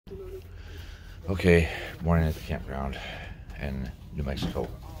Okay, morning at the campground in New Mexico,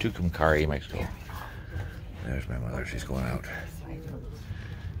 Tucumcari, Mexico. There's my mother, she's going out.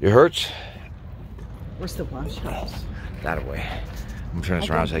 It hurts? Where's the wash house? That away. I'm gonna turn this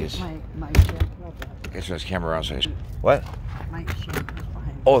around so I can turn this camera around so I can. What? My shampoo's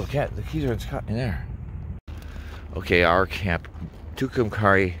behind. Oh, the keys are in there. Okay, our camp,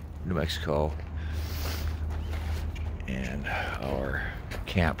 Tucumcari, New Mexico. And our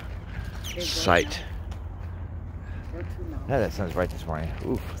camp site. Yeah, that sounds right this morning.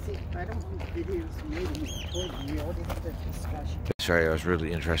 Oof. See, I don't want videos of meeting. We already had a discussion. Sorry, I was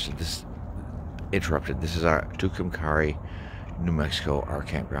really interested. Interrupted. This is our Tucumcari, New Mexico, our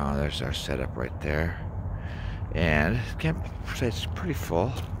campground. There's our setup right there. And the campsite's pretty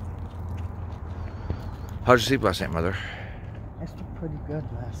full. How'd you sleep last night, Mother? I slept pretty good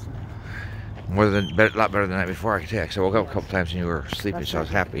last night. A lot better than the night before, I can tell you. So I woke up a couple times and you were sleeping, so I was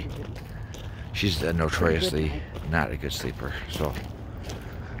happy. She's notoriously not a good sleeper, so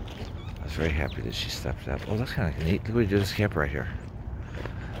I was very happy that she stepped up. Oh, that's kind of neat. Look what we do this camp right here.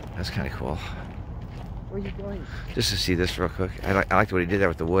 That's kind of cool. Where are you going? Just to see this real quick. I liked what he did there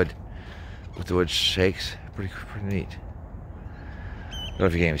with the wood shakes. Pretty neat. I don't know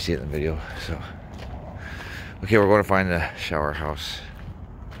if you can even see it in the video. So, okay, we're going to find the shower house.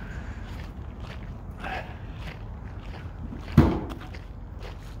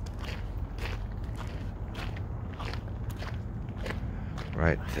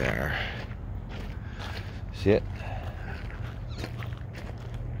 Right there. See it?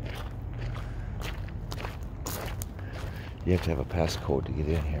 You have to have a passcode to get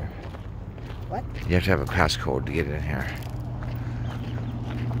in here. What? You have to have a passcode to get in here.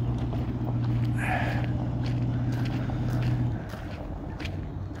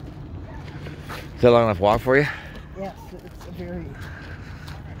 Is that a long enough walk for you? Yes, it's a very...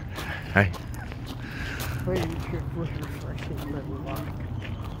 Hi. Very refreshing little walk.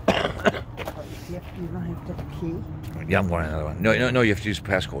 You don't have to have a key? Yeah, I'm going another one. No, you have to use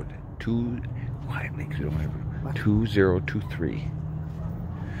passcode. 2023.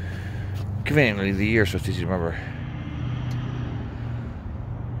 Conveniently, the year, so it's easy to remember.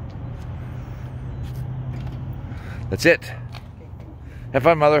 That's it. Have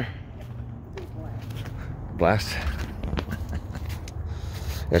fun, Mother. Blast.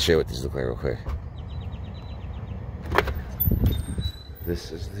 I'll show you what these look like real quick.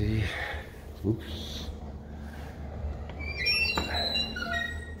 This is the... Oops.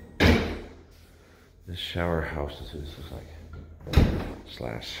 This shower house is what this looks like.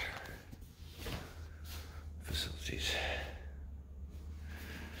 Slash facilities.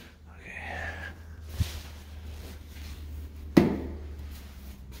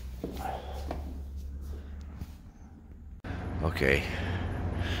 Okay.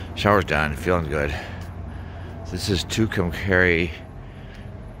 Shower's done, feeling good. This is Tucumcari,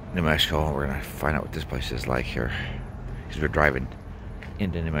 New Mexico. We're gonna find out what this place is like here, because we're driving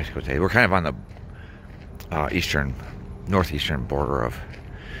into New Mexico today. We're kind of on the northeastern border of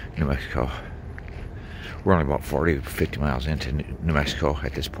New Mexico. We're only about 40-50 miles into New Mexico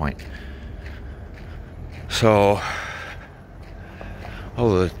at this point. So,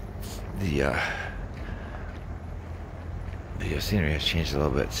 although the scenery has changed a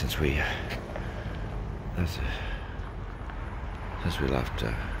little bit since we left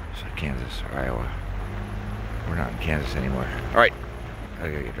Kansas or Iowa. We're not in Kansas anymore. All right, I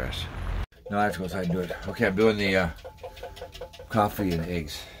gotta get dressed. Now I have to go outside and do it. Okay, I'm doing the coffee and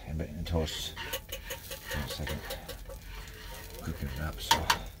eggs and toast. In a second, cooking it up, so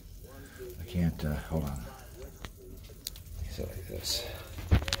I can't. Hold on. Set it like this.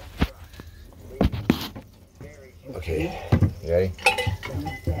 Okay, you ready?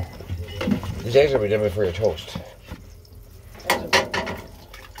 These eggs will be done before your toast.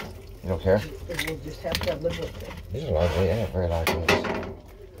 You don't care? We'll just have to live with it. These are large eggs. Very large eggs.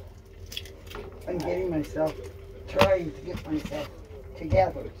 I'm trying to get myself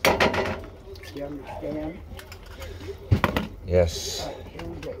together. You understand? Yes. Here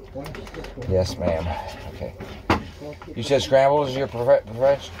we go. Yes, ma'am. Okay. You said scrambles is your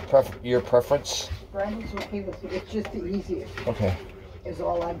preference? Scrambles okay with you. It's just the easiest. Okay. Is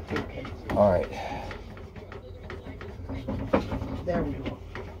all I'm thinking. All right. There we go.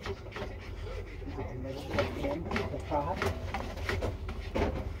 In the pot.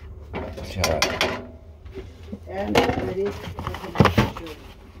 Shut up. And ready.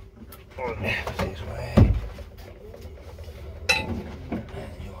 This way. And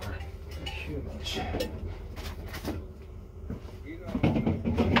your humans.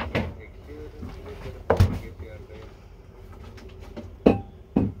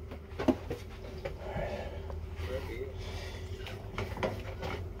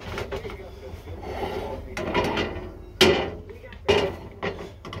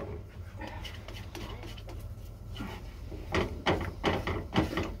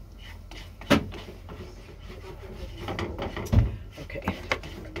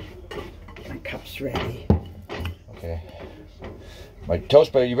 ready. Okay. My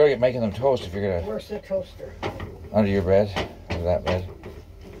toast, but you better get making them toast if you're gonna. Where's the toaster? Under your bed, under that bed.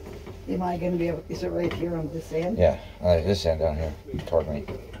 Am I gonna be able? Is it right here on this end? Yeah, this end down here, toward me.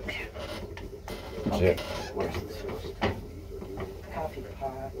 That's Okay. it. Where's the toaster? Coffee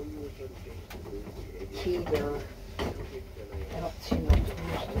pot. Heater. I don't see no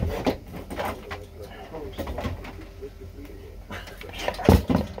toaster.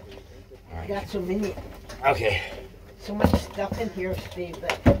 I got so many, Okay. so much stuff in here, Steve.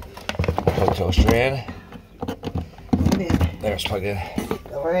 That Put the toaster in. then, There, it's plugged in.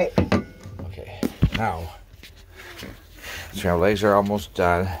 all right. Okay. Now, so our legs are almost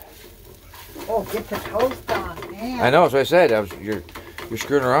done. Oh, get the toast on, man. I know, that's what I said. You're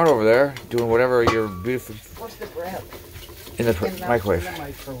screwing around over there, doing whatever you're beautiful Where's the bread? in the microwave. In the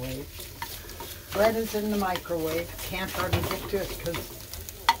microwave. Bread is in the microwave. Can't hardly get to it because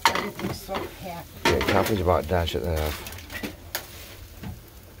everything's so packed. Okay, coffee's about done. Shut that off.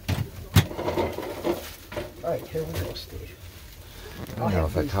 All right, here we go, Steve. I don't know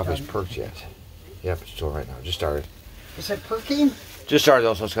if that coffee's perked yet. Yep, it's still right now. Just started. Is it perking? Just started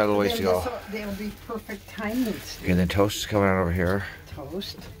though, so it's got a little ways to Then go. They'll be perfect timing, Steve. Okay, then toast is coming out over here.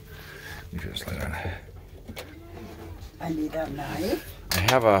 Toast. You can just lay it on. I need a knife. I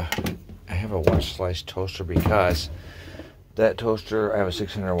have a one slice toaster because that toaster, I have a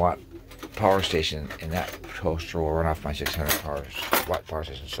 600 watt power station, and that toaster will run off my 600 watt power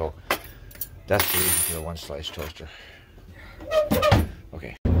station. So that's the reason for the one slice toaster.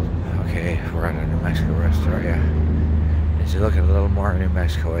 Okay. Okay, we're at a New Mexico rest area. It's looking a little more New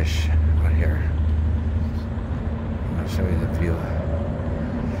Mexico-ish out here. I'll show you the view.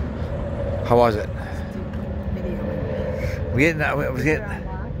 How was it? We was getting,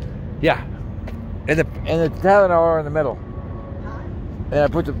 yeah. And the Tylenol in the middle. And I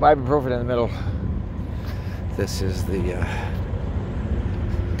put the ibuprofen in the middle. This is the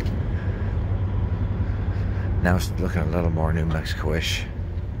now it's looking a little more New Mexico-ish.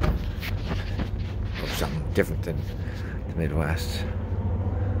 Or something different than the Midwest.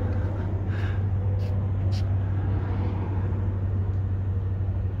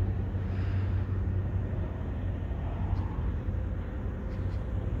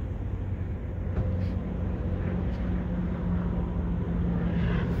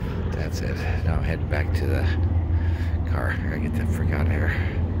 That's it. Now I'm heading back to the car. I gotta get the frick out of here.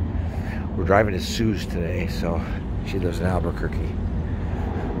 We're driving to Sue's today, so she lives in Albuquerque.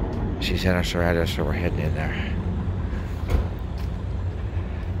 She sent us her address, so we're heading in there.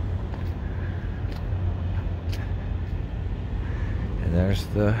 And there's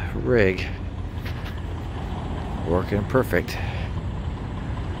the rig. Working perfect.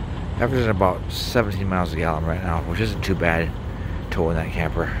 Averaging about 17 miles a gallon right now, which isn't too bad towing that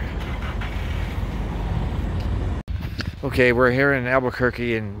camper. Okay, we're here in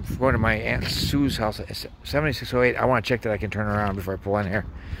Albuquerque and going to my Aunt Sue's house at 7608. I want to check that I can turn around before I pull in here.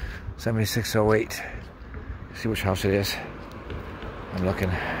 7608. See which house it is. I'm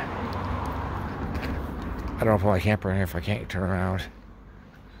looking. I don't want to pull my camper in here if I can't turn around.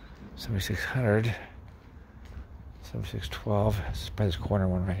 7600. 7612. It's by this corner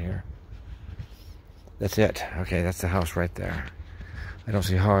one right here. That's it. Okay, that's the house right there. I don't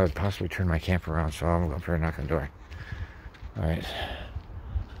see how I would possibly turn my camper around, so I'm up here and knock on the door. Alright,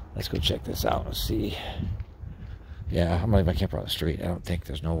 let's go check this out and see. Yeah, I'm gonna leave my camper on the street. I don't think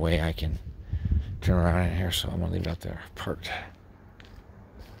there's no way I can turn around in here, so I'm gonna leave it out there parked.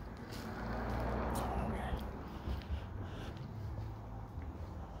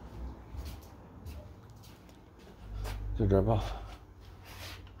 Is there a doorbell?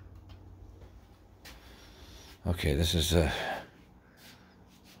 Okay, this is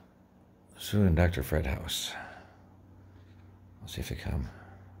Sue and Dr. Fred house. I'll see if they come.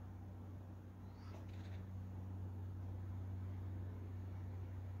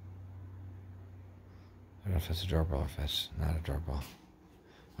 I don't know if that's a doorbell, if that's not a doorbell.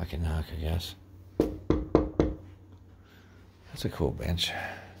 I can knock, I guess. That's a cool bench.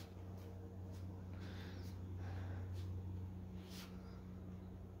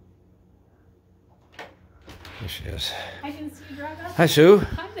 Here she is. I can see you drive up. Hi, Sue.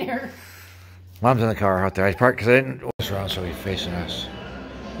 I'm there. Mom's in the car out there. I parked because I didn't walk around, so he's facing us.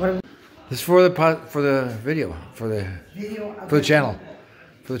 What are we? This is for the video, for the channel,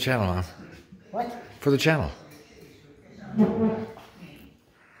 Mom. What? For the channel.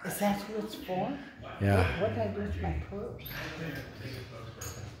 Is that what it's for? Yeah. What did I do with my purse?